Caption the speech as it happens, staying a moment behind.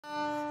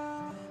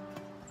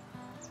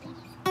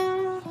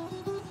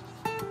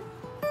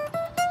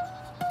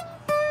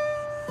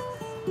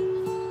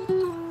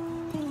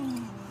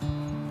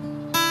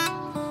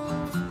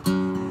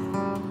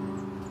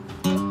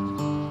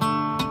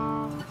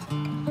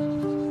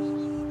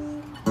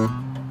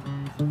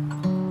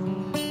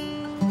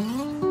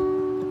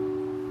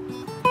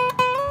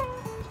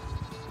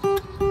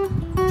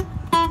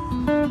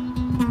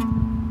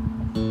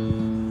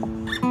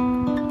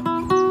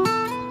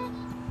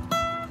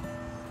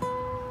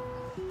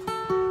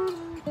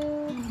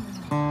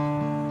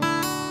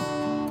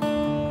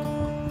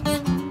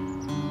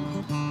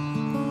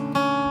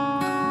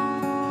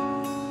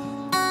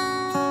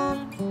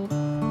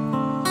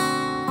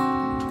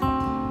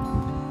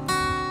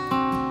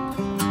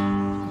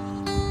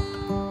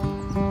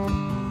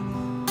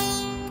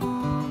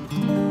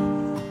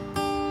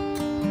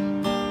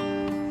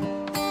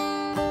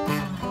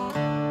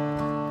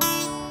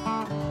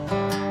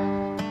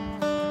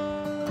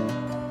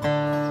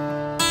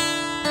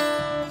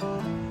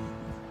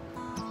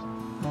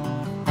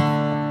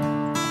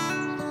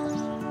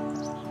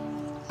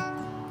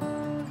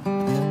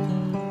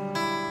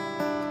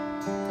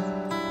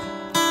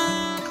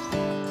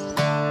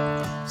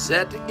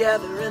sat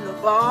together in the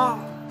bar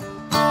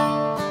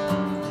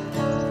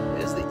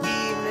as the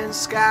evening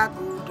sky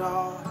grew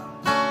dark.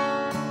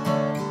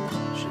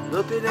 She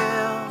looked at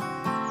him,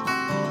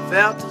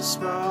 felt the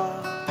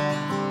spark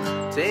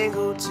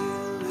tingle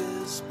to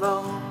his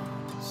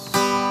bones.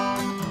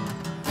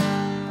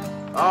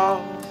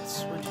 Oh,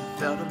 it's when you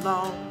felt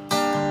alone.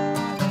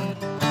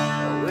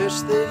 I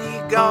wish that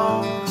he'd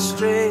gone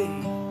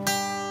straight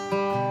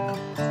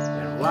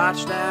and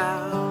watched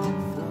out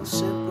for a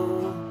simple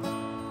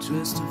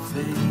twist of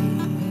fate.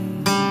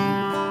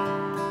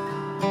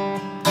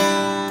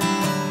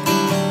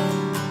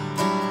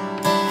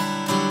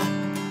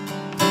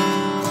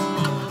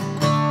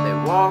 They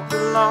walked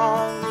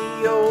along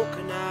the old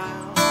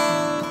canal,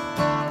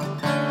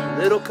 a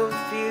little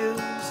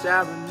confused,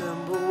 I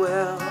remember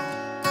well.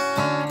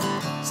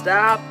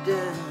 Stopped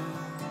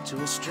into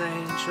a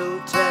strange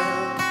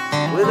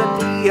hotel with a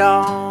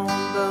neon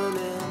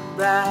burning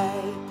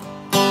bright.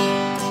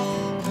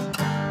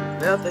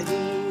 Felt the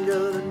heat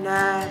of the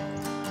night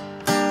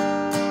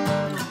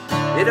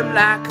hit him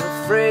like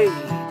a freight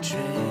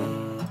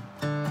train,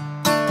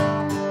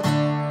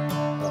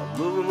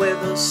 moving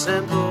with a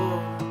simple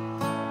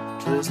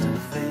twist of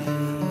fate.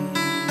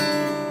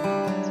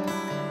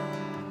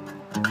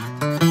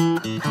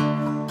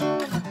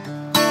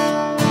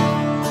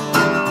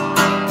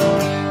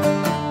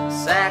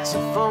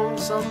 Saxophone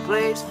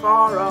someplace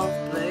far off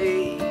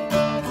played.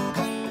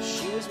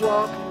 She was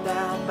walking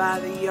down by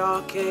the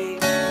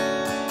arcade.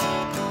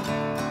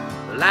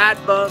 The light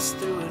bust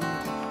through an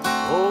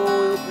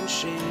old open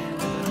shade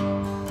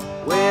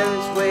where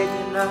he's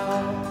waking up.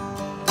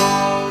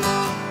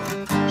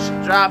 She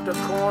dropped a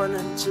coin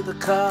into the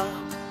cup.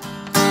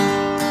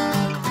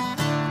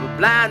 The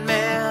blind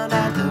man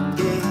at the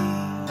gate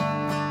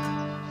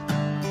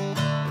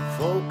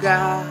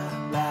forgot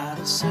about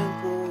a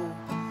simple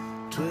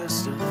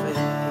twist of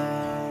fate.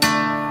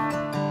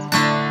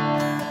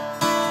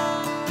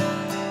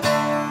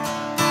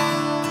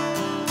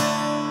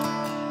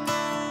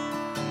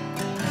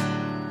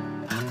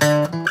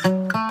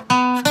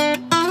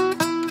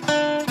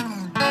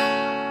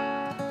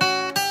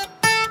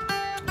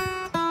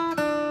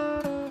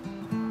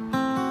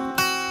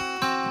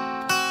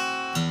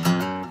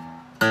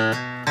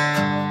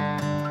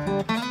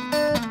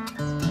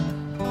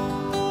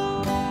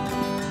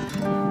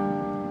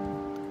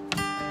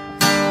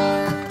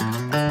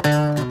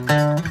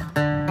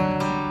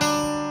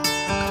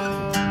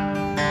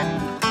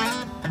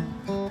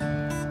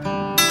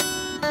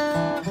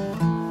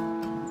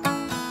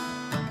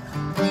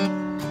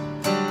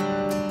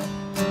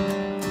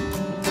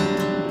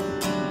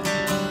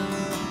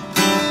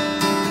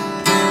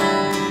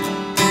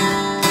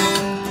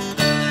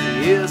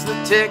 Here's the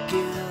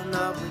ticking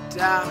of the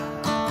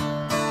time.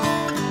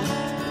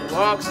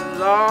 Walks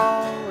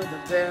along with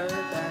a pair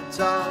that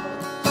tall,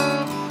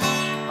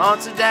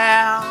 haunts her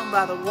down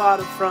by the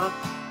waterfront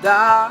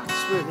docks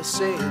where the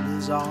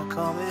sailors all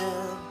come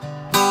in.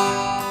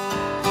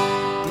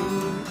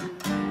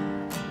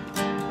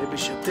 Maybe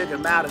she'll pick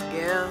him out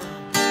again.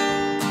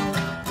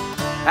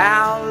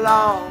 How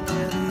long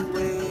will he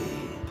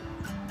wait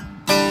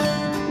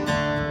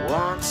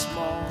once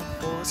more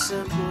for a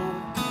simple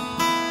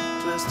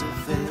twist of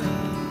fate?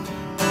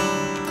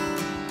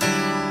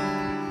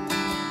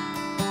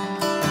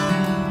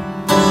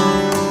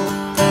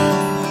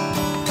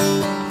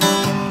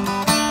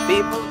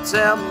 People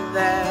tell me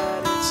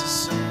that it's a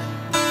sin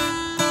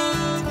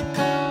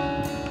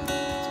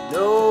to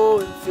know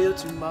and feel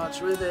too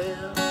much within.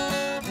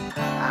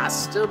 I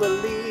still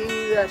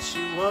believe that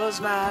she was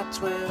my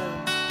twin,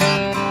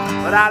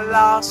 but I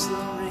lost the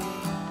ring.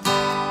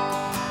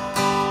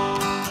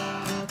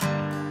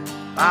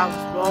 I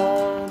was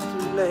born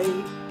too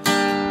late.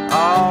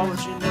 Oh,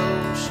 but you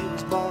know she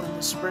was born in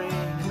the spring,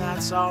 and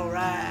that's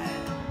alright.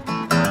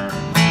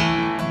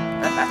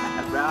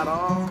 Right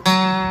on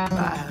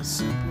by a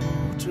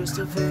simple twist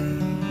of fate.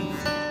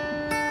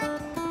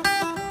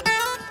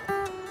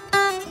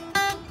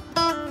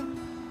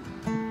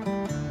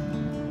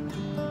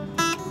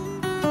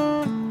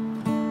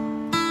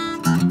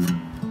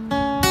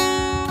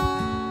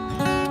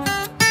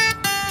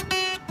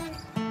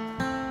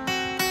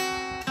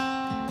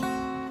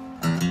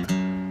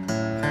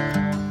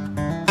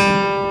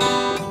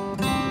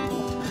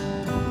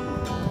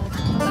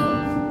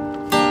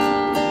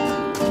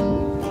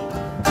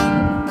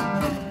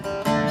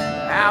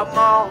 How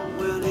long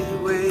will he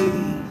wait?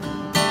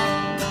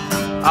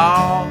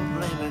 I'll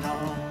blame it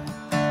on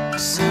a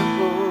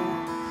simple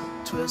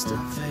twist of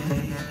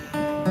fate.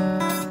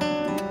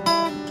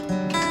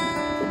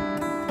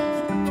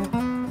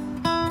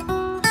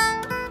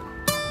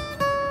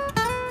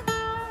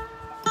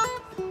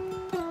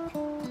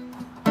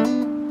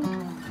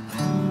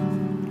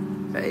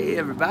 Hey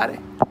everybody,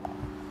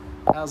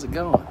 how's it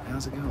going?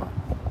 How's it going?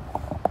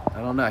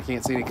 I don't know, I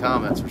can't see any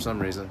comments for some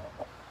reason.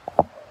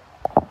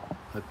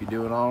 Hope you're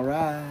doing all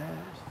right.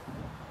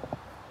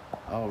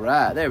 All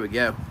right, there we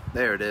go.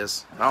 There it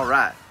is. All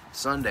right,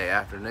 Sunday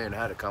afternoon. I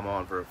had to come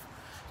on for a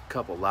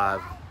couple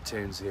live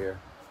tunes here.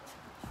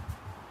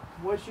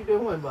 What you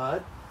doing,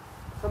 bud?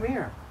 Come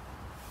here.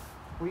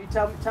 Will you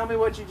tell me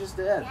what you just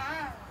did?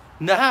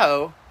 No.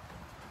 No?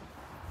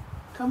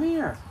 Come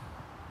here.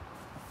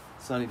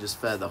 Sonny just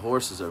fed the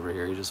horses over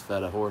here. He just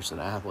fed a horse an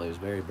apple. He was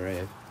very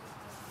brave.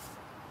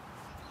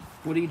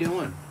 What are you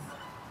doing?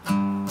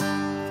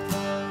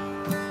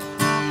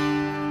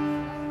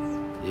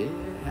 Yeah,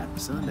 happy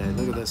Sunday.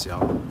 Look at this,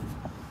 y'all.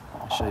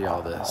 I'll show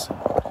y'all this.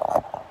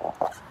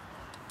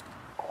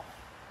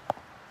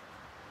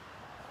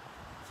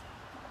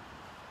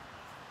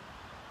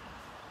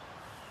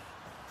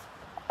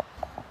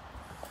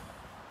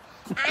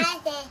 I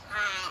say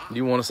hi.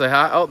 You want to say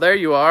hi? Oh, there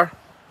you are.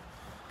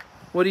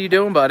 What are you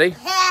doing, buddy?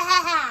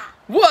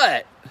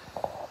 What?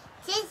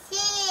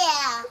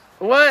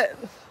 What?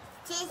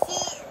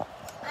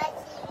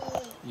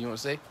 You want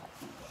to see?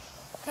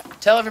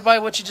 Tell everybody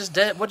what you just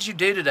did. What did you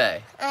do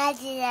today? I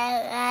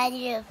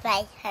did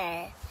fight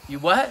her. You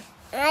what?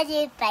 I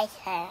did fight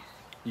her.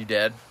 You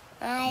did?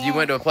 You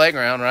went to a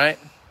playground, right?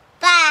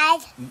 Bye.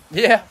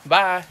 Yeah,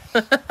 bye.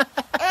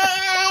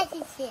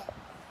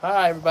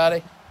 Hi,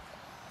 everybody.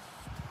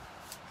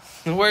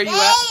 Where are you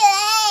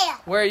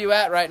at? Where are you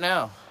at right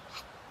now?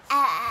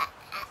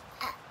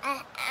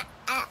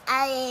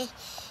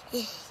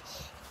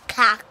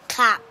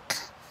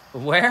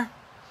 Where?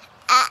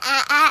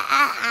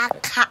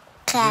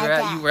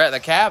 You were at the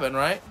cabin,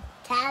 right?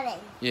 Cabin.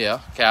 Yeah,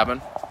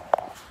 cabin.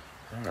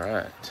 All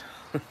right.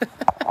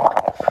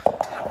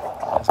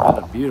 It's been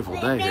a beautiful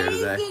day here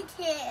today.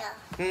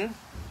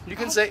 You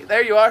can see.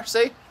 There you are.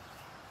 See?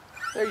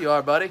 There you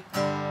are, buddy.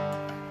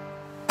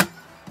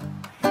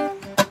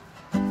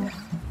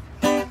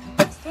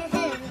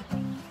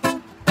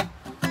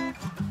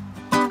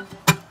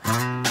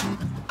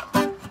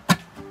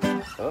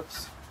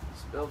 Oops.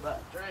 Spilled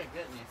that drink,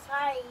 didn't you?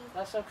 Sorry.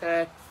 That's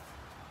okay.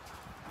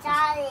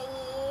 Sorry.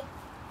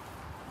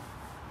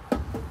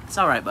 It's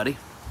all right, buddy.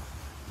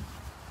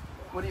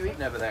 What are you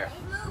eating over there?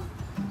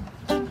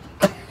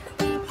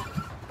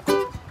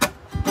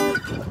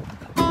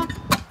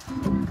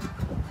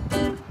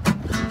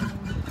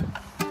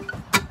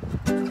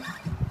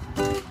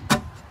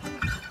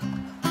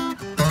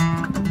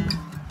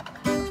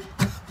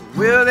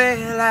 Will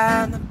they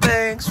line the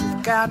banks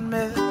with cotton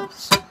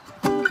mills?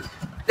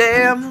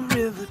 Dam the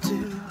river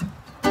too.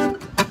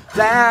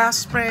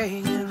 Last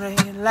spring it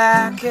rained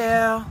like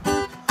hell,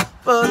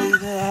 but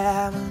the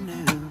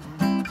avenue.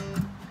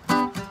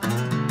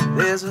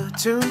 There's a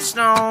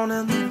tombstone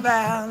in the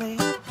valley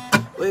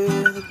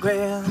where the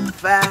grand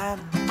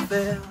finally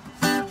fell,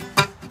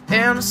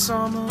 and the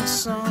summer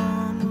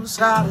sun was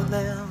hotter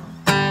than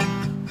a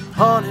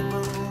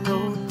honeymoon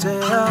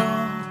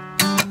hotel.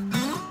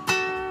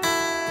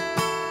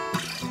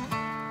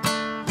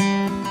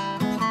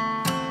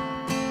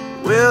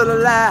 Well, the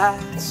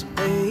lights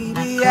may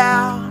be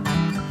out,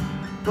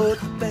 but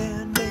the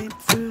band ain't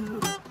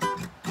through.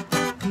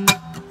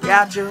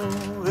 Got your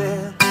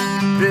red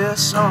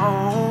dress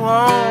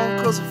on,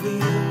 'cause it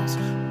feels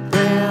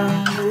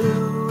brand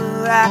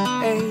new.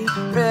 I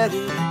ain't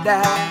ready to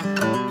die,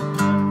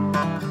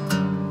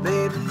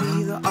 baby,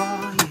 neither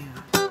are you.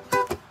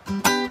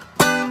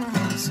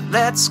 So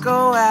let's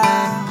go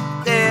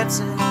out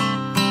dancing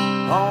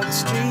on the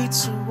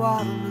streets of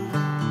Waterloo.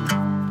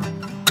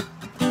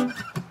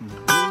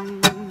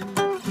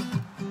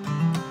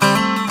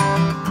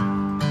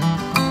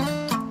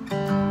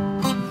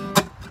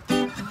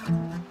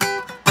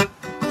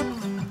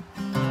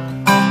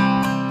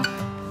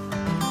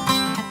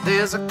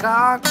 There's a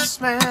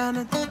congressman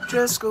at the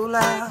Driscoll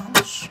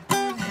Lounge,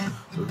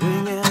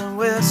 ringing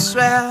with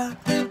sweat,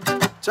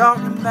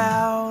 talking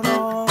about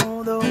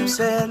all those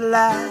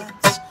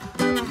headlines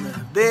in the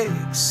big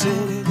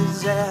city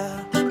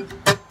gazette.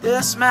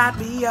 This might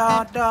be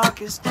our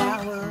darkest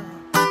hour.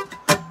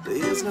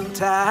 There's no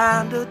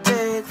time to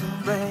take the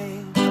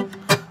rain.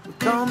 We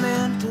come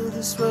into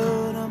this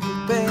world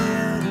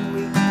unprepared, and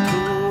we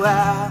go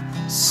out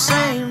the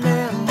same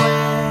damn way.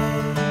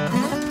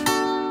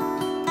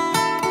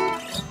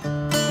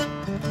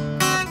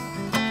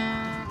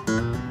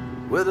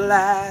 With the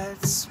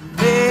lights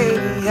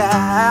maybe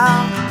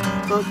out,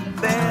 but the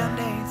band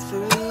ain't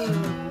through.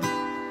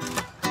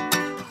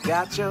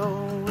 Got your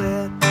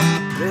red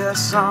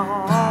dress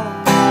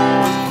on, the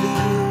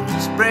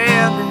feeling's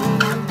brand new.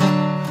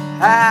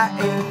 I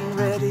ain't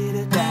ready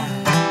to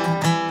die.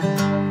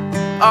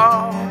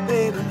 Oh,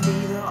 baby,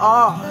 neither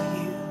are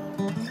you.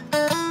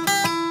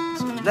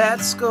 So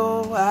let's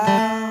go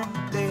out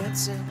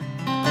dancing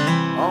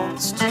on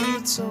the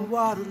streets of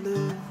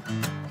Waterloo.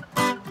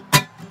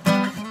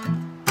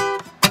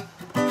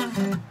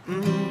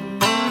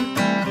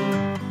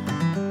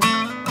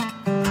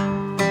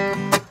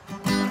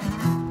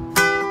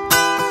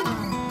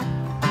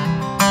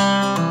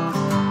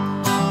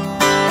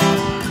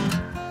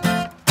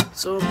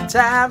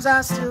 Sometimes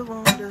I still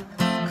wonder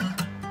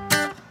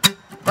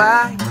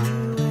why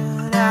you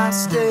and I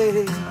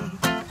stay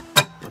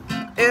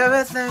when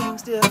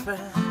everything's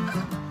different.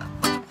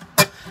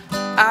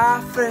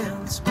 Our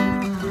friends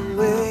moved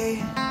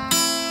away,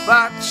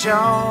 but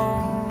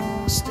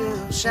you're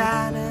still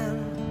shining.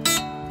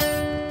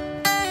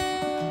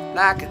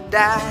 like a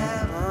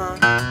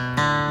diamond,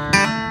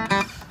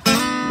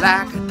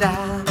 like a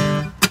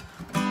diamond,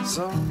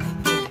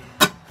 someday,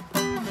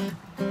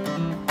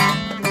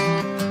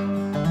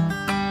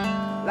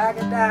 like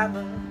a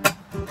diamond,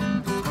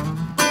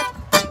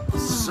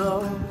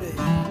 someday,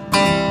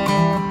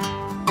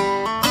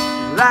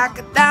 like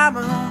a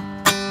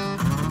diamond,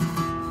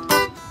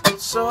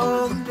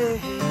 someday.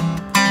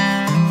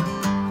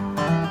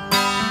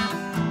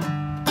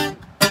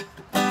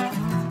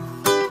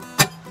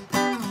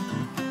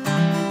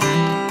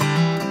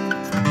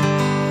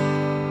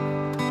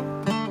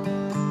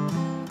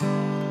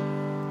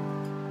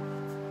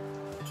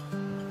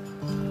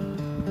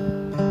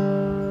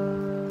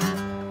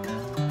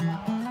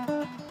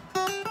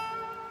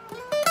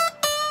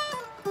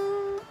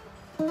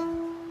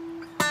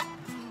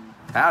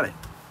 Howdy.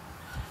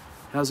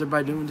 How's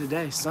everybody doing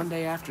today?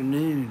 Sunday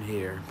afternoon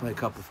here. Play a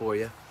couple for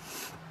you.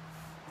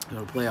 I'm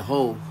going to play a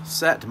whole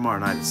set tomorrow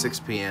night at 6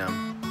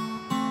 p.m.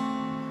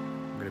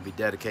 I'm going to be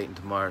dedicating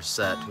tomorrow's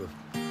set to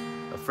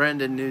a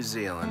friend in New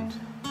Zealand.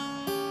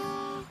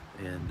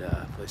 And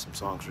play some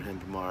songs for him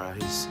tomorrow.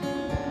 He's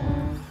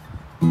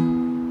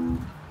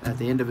at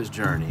the end of his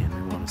journey and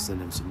we want to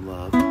send him some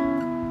love.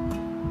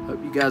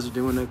 Hope you guys are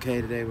doing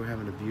okay today. We're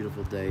having a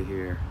beautiful day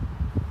here.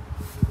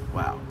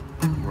 Wow.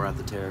 We're at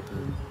the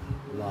Terrapin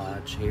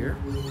Lodge here.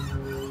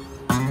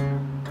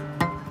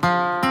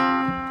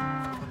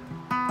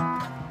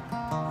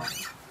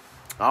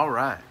 All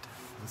right.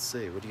 Let's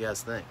see. What do you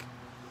guys think?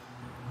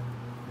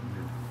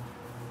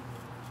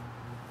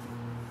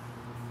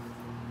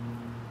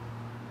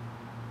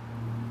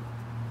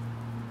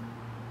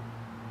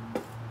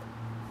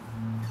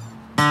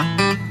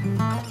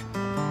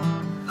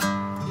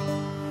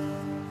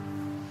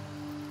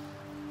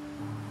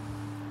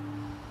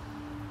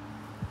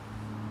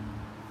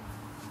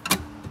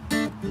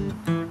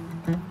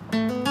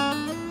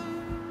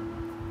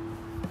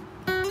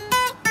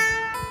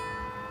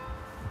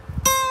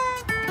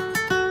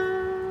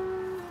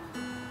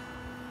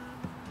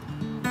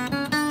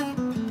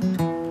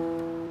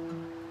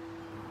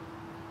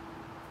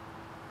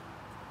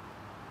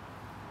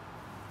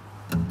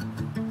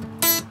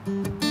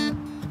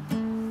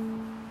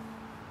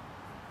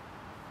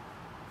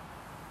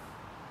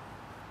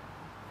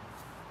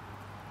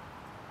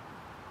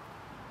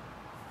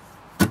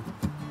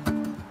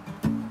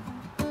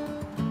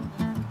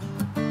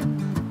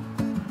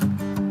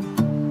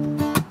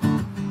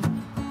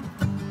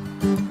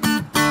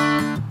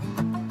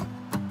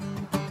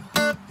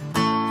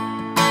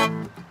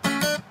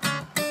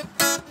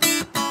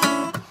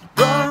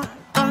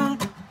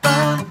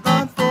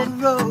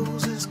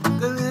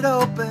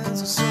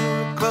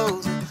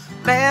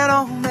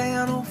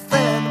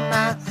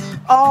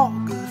 All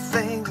good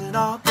things and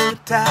all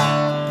good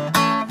times.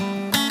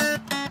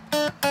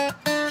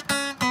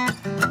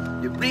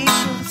 You reach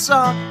for the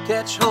sun,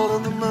 catch hold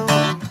of the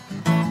moon.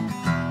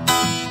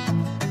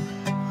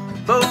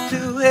 Both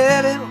too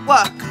heavy, but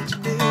what could you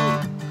do?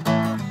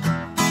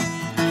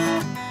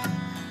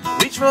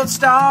 Reach for the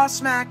stars,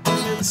 smack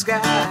into the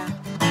sky.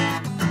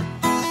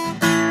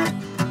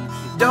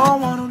 You don't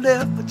want to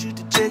live, but you're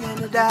too chicken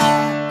to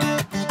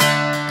die.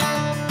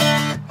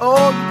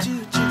 Oh, you're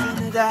too chicken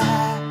to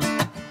die.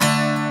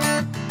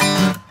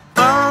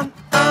 Run,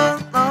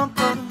 run, run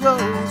for the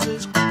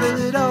roses. Fill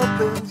it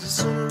opens, the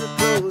sooner it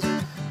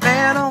closes.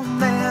 Man,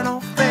 oh,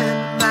 friend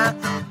of mine.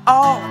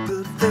 All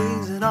good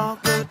things and all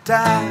good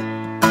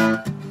times.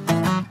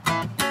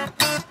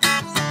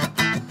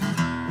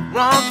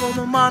 Run for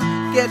the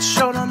money, get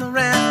short on the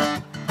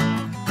rent.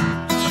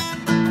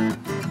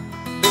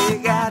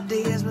 Big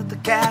ideas, but the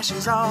cash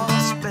is all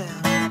spent.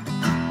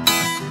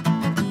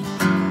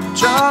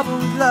 Trouble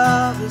with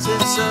love is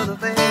its other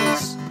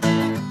face.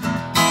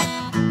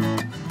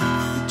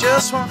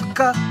 Just want the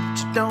cup, but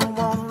you don't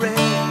want the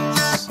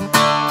race.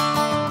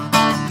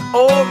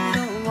 Oh, you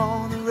don't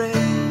want the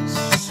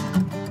race.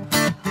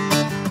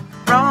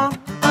 Run,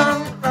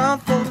 run, run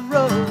for the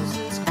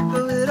roses.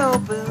 Fill it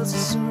opens,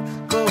 as soon as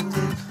it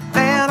closes.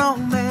 Man,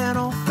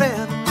 oh,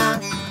 friend of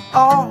mine.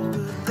 All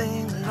good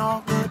things and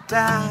all good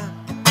times.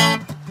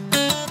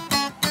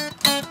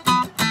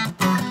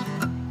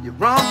 You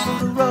run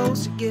for the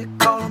rose, you get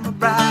caught on the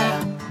briar.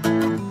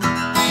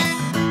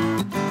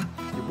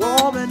 You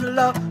warm into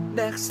love.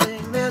 Next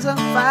thing there's a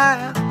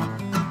fire.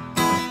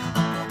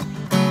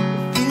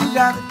 If you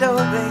got the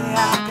dough, baby,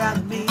 I got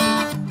the meat.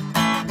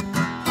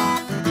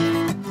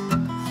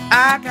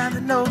 I got the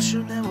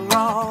notion that we're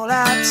all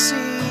out to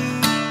sea.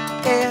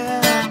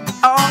 Yeah,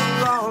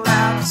 we're all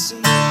out to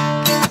sea.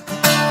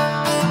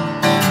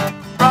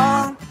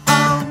 Run,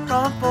 run,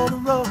 run for the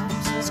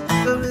roses.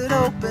 Fill it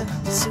open,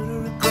 the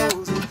sooner it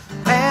closes.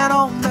 Man,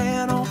 oh,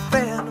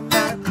 friend of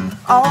mine.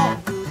 All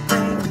good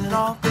things and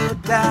all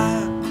good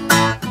times.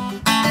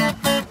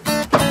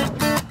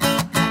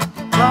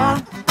 Run,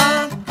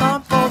 run,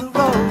 run for the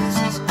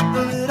roses.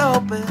 Fill it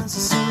opens, the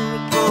sooner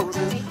it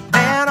closes.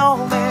 Man,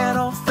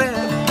 oh,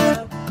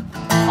 friend.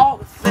 All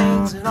the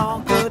things and all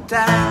good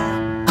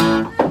times.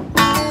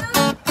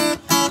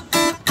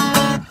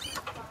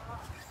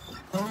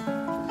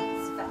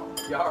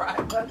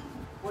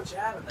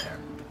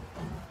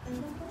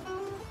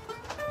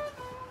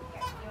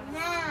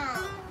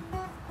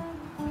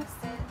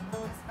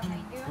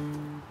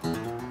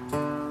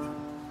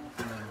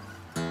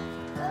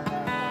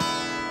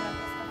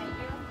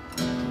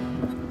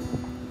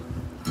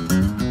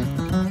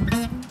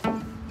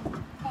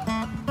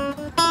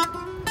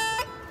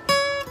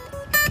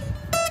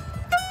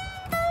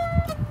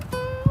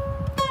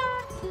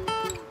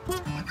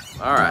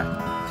 All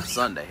right,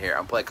 Sunday here.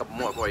 I'll play a couple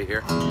more for you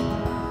here.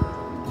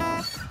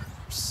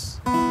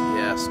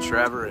 Yes,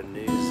 Trevor in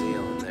New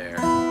Zealand there.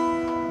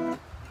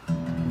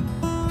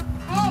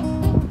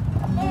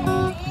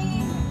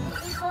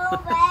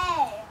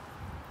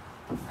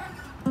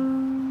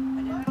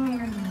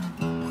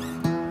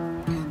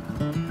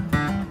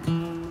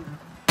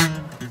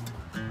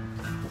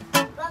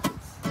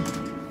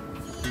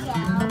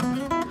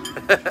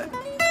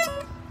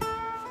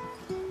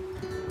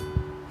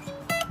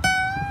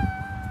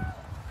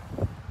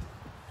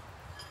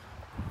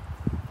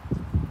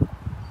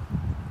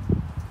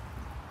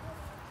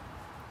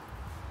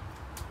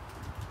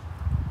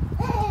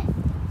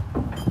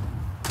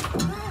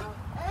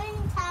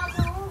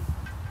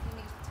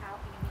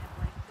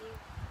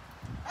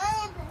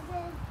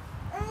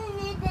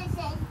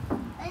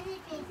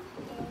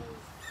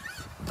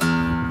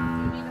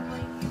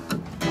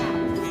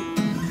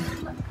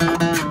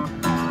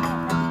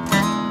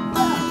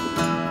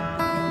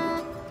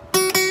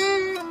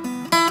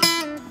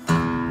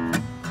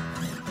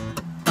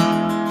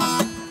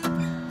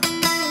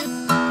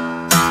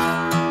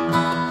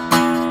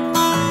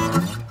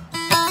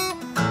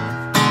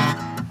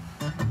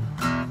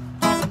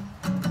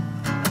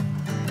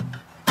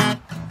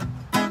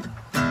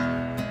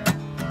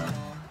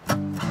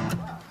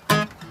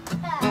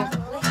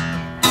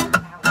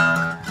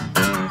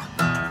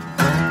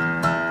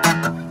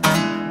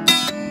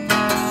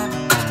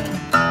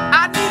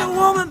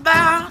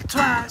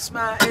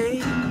 My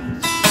age,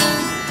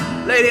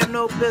 lady of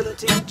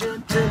nobility,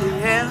 gentilly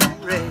hand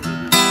raised.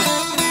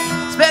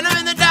 Spend them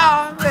in the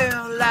dark,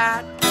 real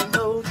light,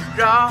 no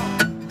draw.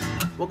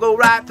 We'll go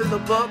right through the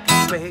book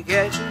and make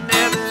each and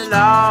every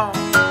law.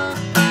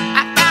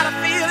 I got a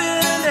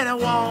feeling that it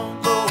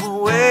won't go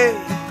away.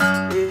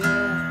 Yeah.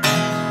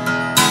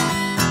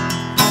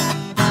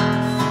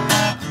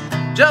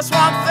 Just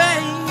one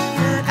thing,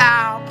 and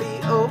I'll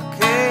be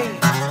okay.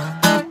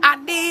 I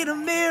need a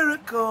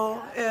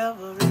miracle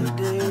every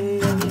day.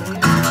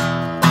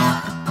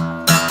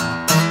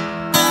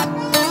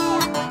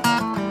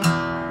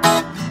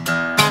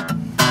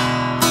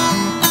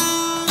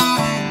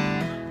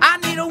 I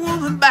need a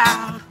woman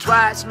about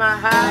twice my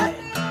height,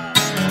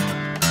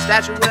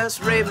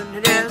 statuesque raven,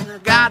 it is the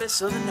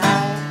goddess of the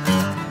night.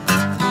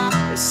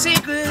 The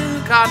secret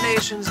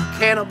incarnations of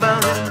cannibal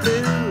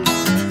blues.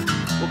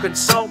 We'll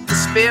consult the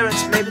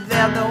spirits, maybe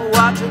they'll know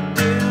what to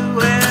do.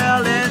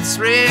 Well, it's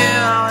real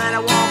and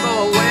it won't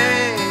go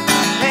away.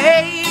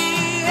 Hey,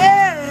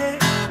 hey.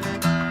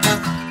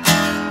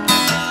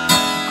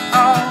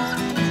 Oh,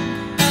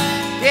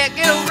 can't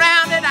get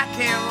around it, I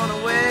can't run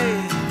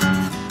away.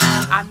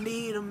 I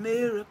need a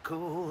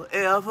miracle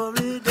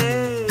every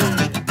day.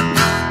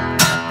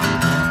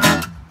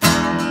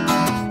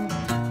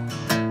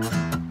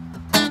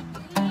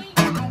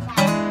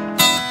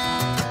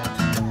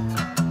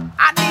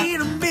 I need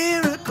a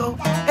miracle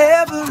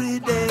every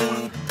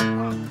day.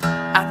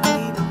 I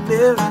need a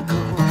miracle.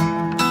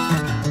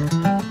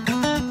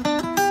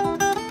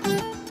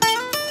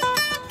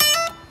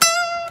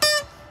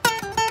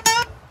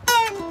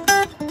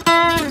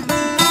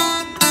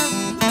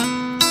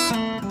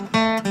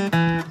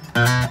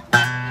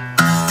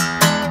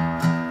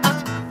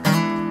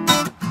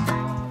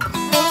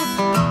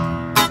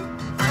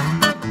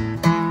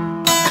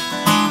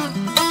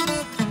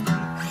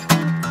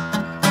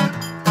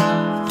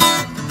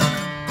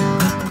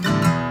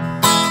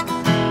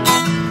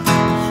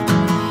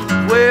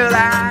 Well,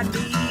 I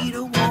need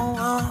a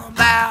woman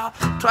about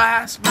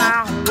twice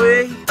my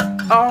weight.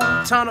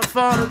 Oh, ton of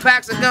fun who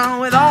packs a gun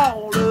with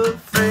all the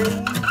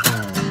faith.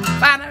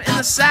 Find her in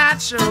the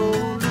sideshow,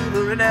 leave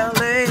her in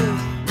L.A.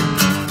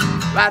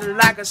 Riding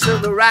like a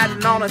silver,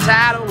 riding on a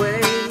tidal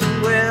wave.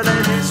 Well,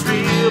 and it's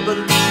real,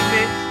 believe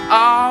me,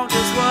 all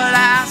just what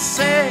I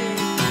say.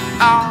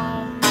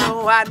 Oh,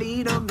 no, I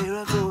need a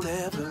miracle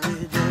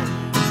every day.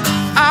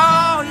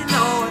 Oh, you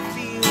know it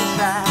feels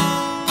like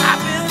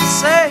I've been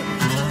saved.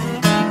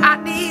 I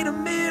need a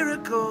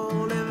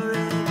miracle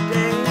every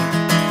day.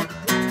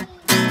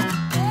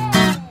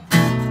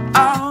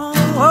 Oh,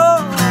 oh,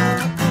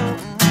 oh.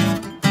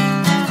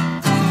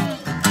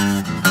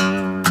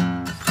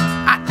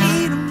 I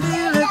need a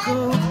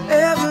miracle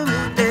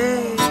every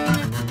day.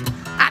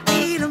 I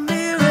need a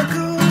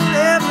miracle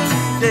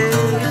every day.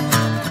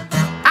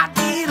 I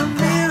need a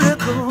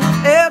miracle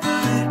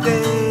every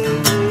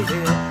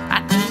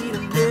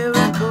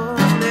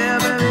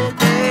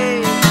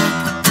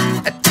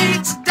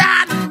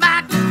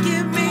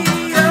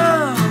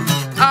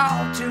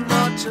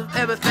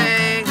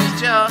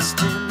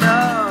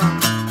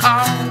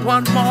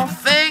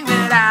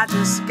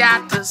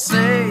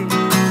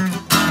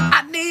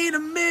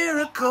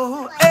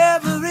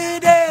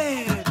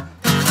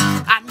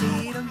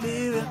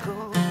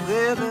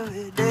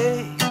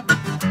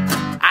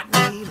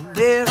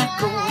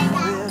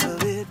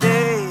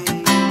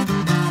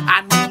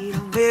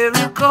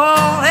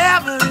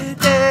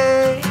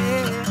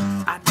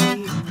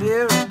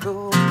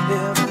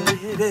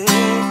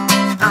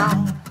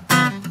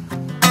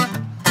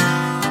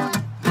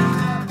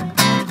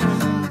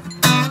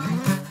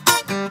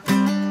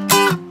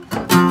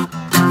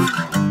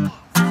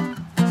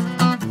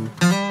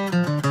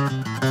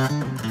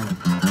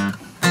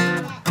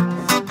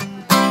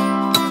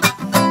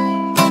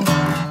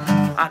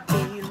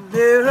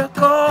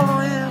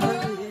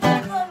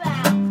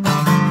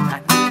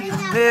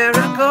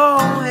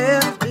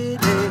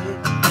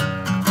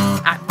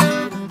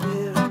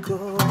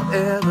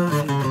forever.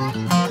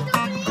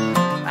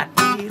 I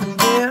need a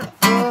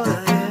miracle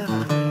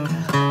forever.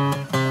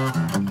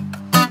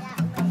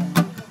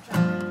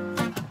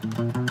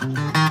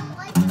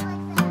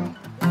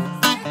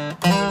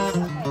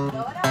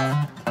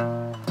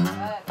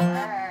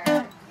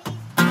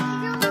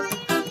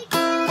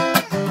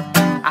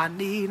 I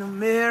need a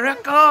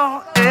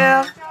miracle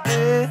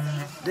every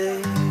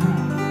day.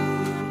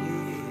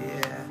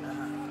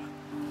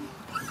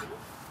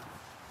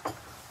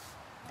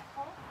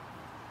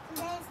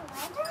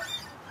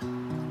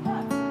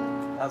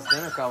 How's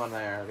dinner coming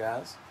there,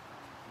 guys?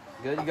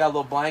 Good? You got a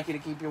little blanket to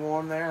keep you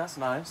warm there? That's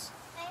nice.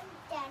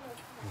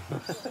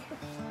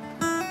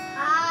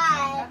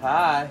 Hi.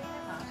 Hi.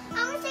 I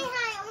want to say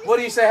hi.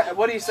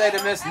 What do you say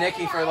to Miss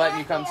Nikki for letting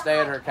you come stay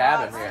at her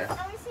cabin here? I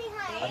want to say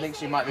hi. I think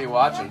she might be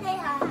watching. Say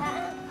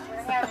hi.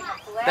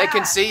 They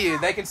can see you.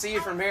 They can see you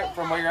from here,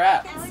 from where you're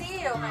at. I can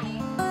see you, honey.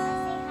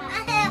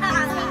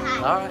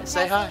 All right,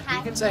 say hi.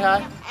 You can say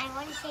hi. I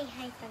want to say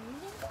hi from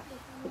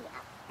you.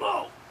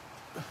 Whoa.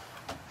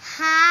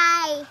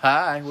 Hi.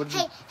 Hi. What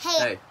did you?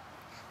 Hey.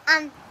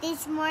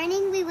 This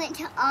morning we went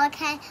to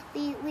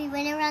we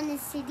went around the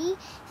city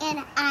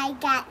and I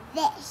got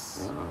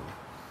this. Oh,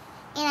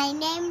 And I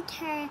named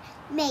her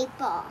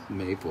Maple.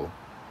 Maple.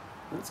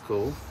 That's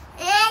cool.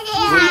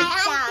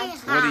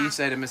 What What do you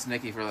say to Miss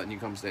Nikki for letting you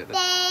come stay at the?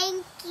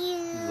 Thank you.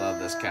 You love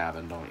this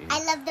cabin, don't you?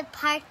 I love the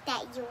park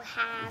that you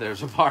have.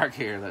 There's a park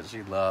here that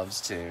she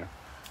loves too.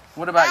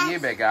 What about you,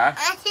 big guy?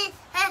 Okay,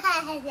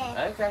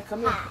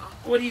 come here.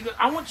 What do you?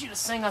 I want you to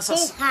sing us a.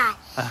 Say hi.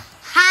 Hi.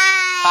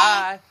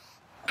 Hi.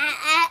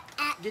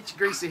 Get your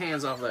greasy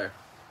hands off there.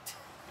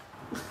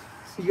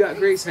 You got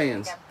grease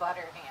hands. Got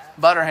butter hands.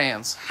 Butter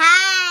hands.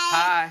 Hi.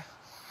 Hi.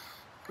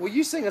 Will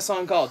you sing a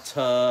song called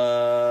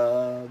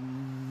Tomorrow?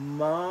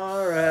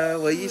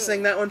 Will you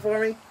sing that one for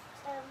me?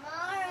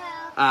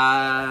 Tomorrow.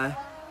 I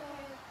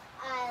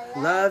I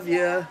love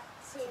you.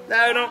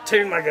 No, don't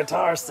tune my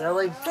guitar,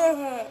 silly.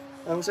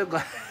 I'm so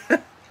glad.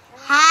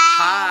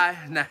 Hi. Hi.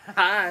 No,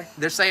 hi.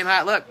 They're saying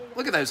hi. Look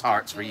at those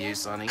hearts for you,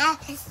 Sonny.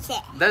 Opposite.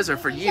 Those are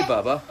for you,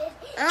 Bubba.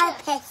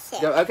 Opposite.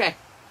 Go, okay.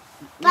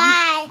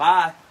 Bye.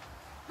 Bye.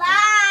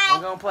 Bye. I'm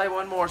going to play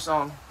one more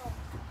song.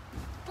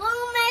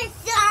 Boomer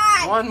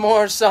son. One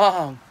more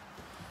song.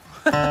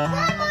 One more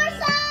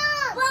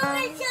song. One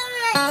more song.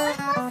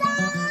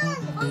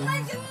 One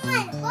more song.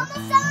 One more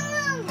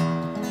song.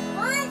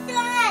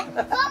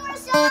 One more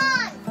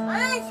song. One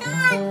more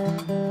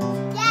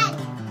song. Dad.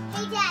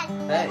 Hey, Dad.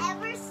 Hey.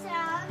 Whatever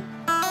song,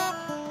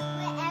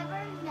 whatever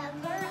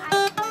number I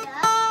put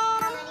up,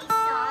 how many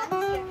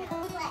songs you're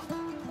gonna play.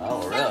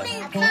 Oh, really?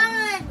 Come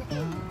on.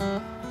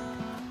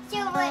 So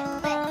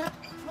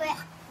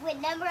what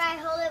number I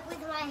hold it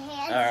with my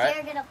hands, All right.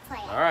 you're gonna play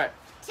it. All right.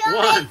 So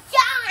One. it's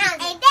done.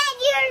 And then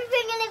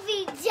you're gonna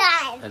be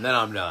done. And then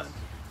I'm done.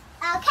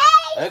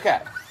 Okay? Okay.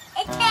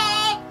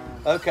 Okay.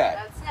 Okay.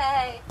 Let's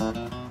say.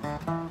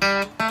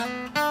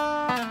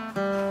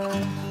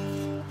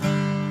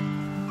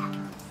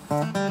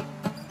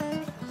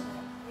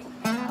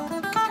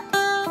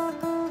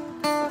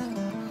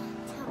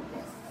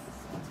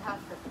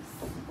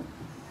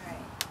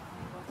 Alright,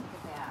 we'll take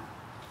it down.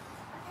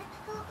 Let's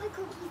go with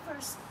Cookie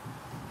first.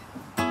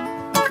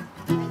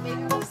 And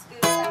maybe we'll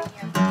scoot down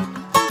here.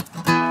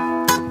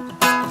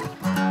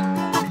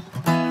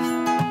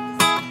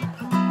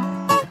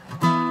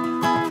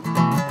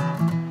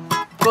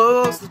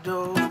 Close the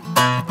door.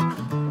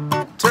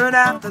 Turn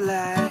out the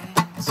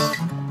lights.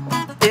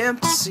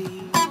 Empty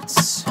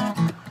seats.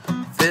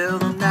 Fill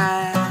the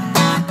night.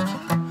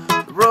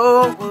 The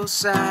road was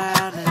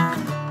silent.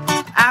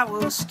 I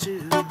was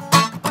too.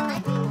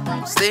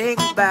 Just think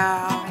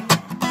about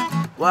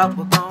what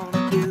we're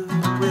gonna do.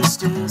 We're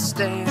still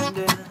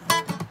standing.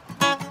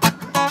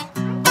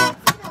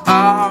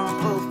 All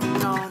both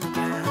feet on the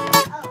ground.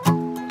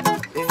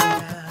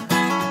 Yeah.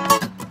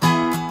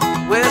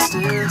 We're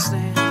still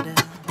standing.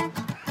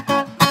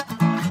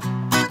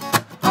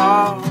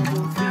 All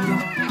both feet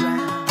on the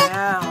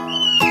ground.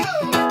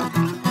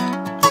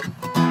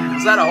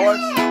 Is that a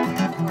horse?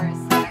 Of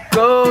course.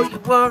 Go your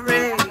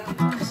worries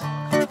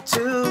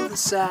to the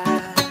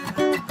side.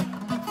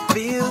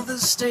 Feel the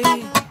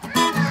sting,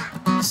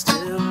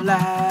 still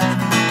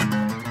alive.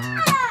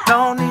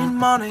 Don't need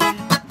money,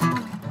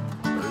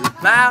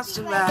 but miles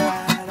to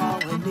ride. All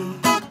we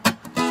need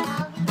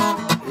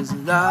is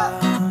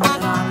love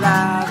in our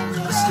lives.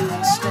 We're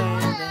still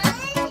standing,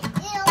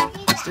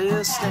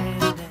 still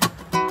standing.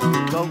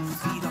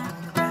 Both feet on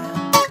the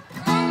ground.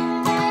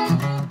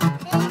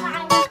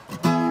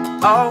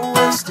 Oh,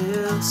 we're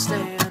still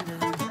standing.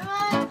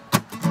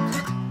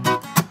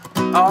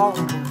 All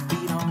both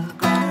feet on the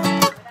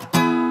ground.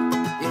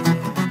 Yeah.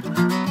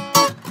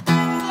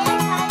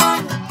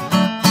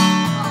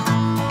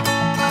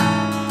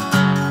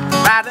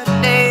 Brighter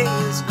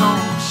days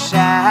gonna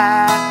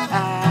shine.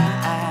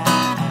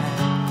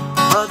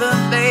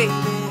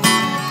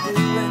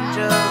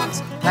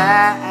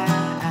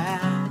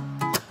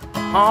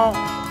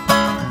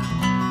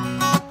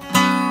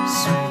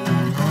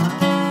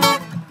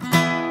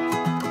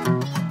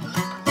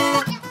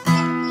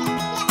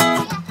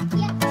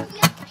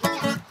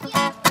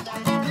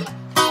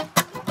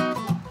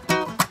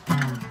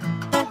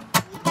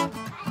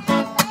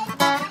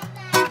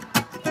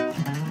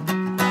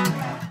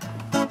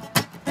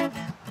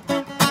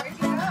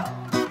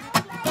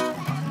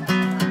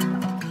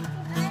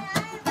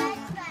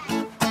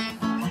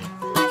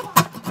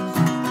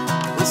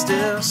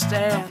 still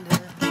standing.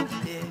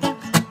 Yeah.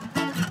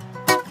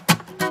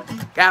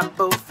 Got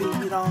both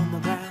feet on the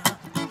ground.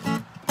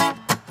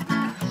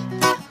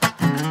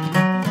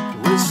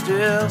 We're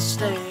still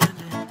standing.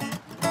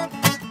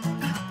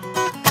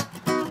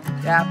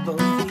 Got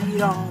both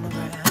feet on the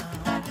ground.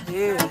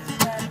 Yeah.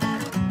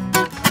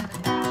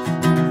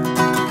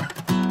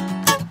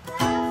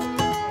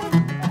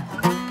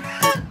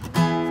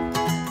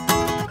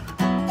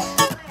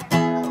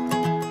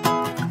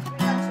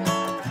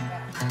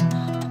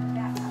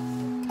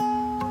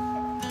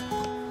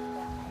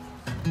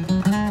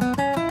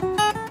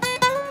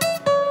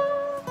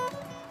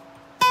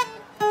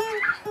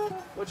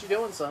 What you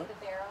doing, son?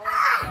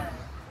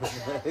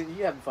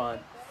 You having fun?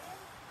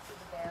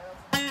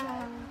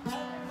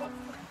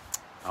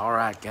 All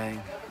right,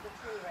 gang.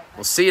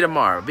 We'll see you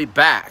tomorrow. We'll be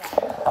back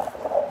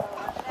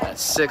at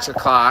 6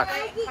 o'clock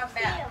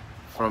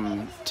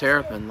from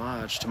Terrapin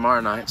Lodge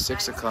tomorrow night,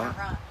 6 o'clock.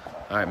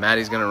 All right,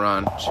 Maddie's gonna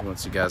run. She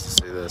wants you guys to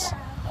see this.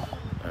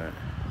 All right.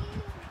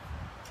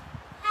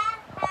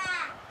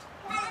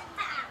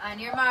 On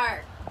your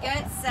mark,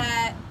 get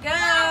set,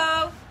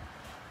 go!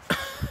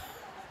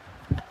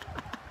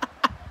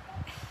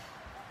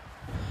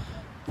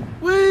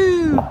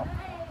 Woo!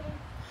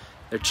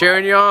 They're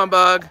cheering you on,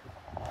 Bug.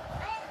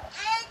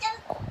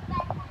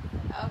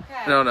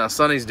 Okay. No,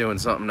 Sonny's doing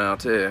something now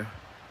too.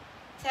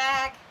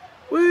 Tag.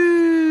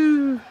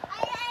 Woo!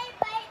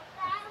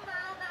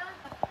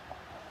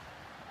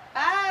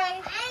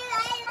 Bye.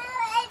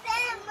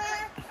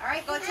 All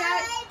right, go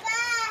tag.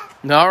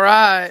 All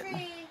right.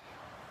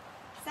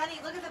 Sonny,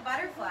 look at the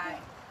butterfly.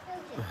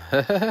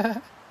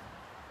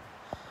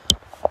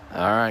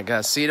 All right,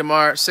 guys. See you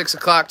tomorrow at 6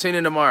 o'clock. Tune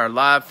in tomorrow,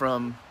 live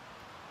from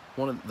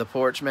one of the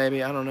porch,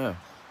 maybe. I don't know.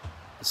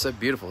 It's so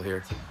beautiful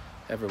here.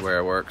 Everywhere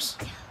it works.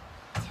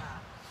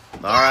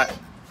 All right.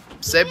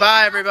 Say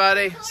bye,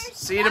 everybody.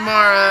 See you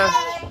tomorrow.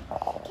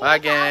 Bye,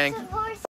 gang.